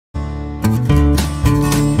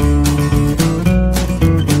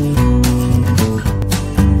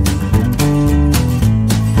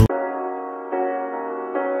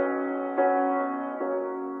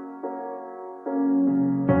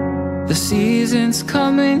seasons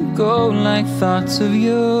come and go like thoughts of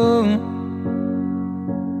you.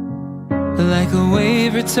 Like a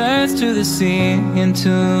wave returns to the sea,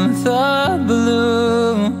 into the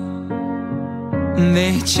blue.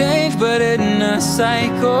 They change but in a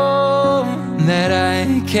cycle that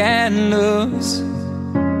I can't lose.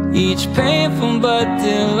 Each painful but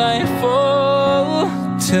delightful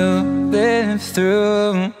to live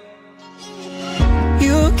through.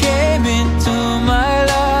 You came into my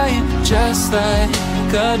life just like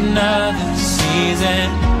another season.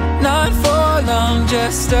 Not for long,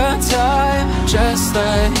 just a time, just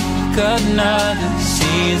like another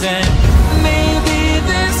season. Maybe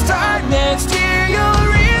this time next year you'll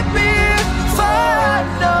reap me for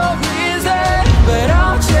no reason, but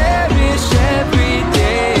I'll cherish every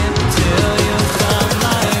day until you come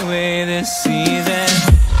my way this season.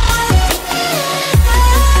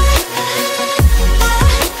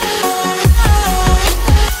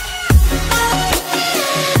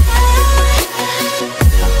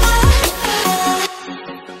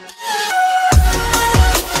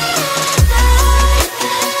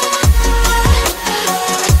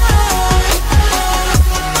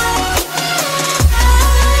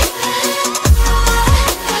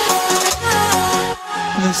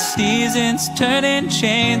 The seasons turn and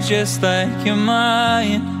change just like your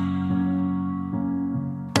mind.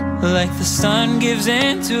 Like the sun gives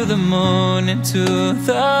into the moon, into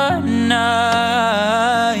the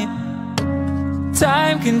night.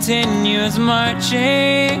 Time continues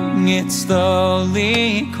marching, it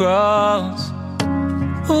slowly crawls.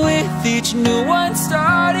 With each new one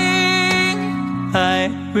starting, I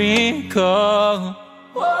recall.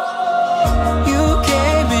 You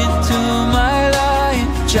came into my life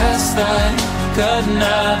just like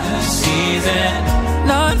another season.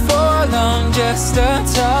 Not for long, just a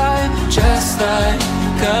time, just like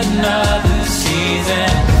another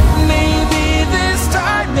season.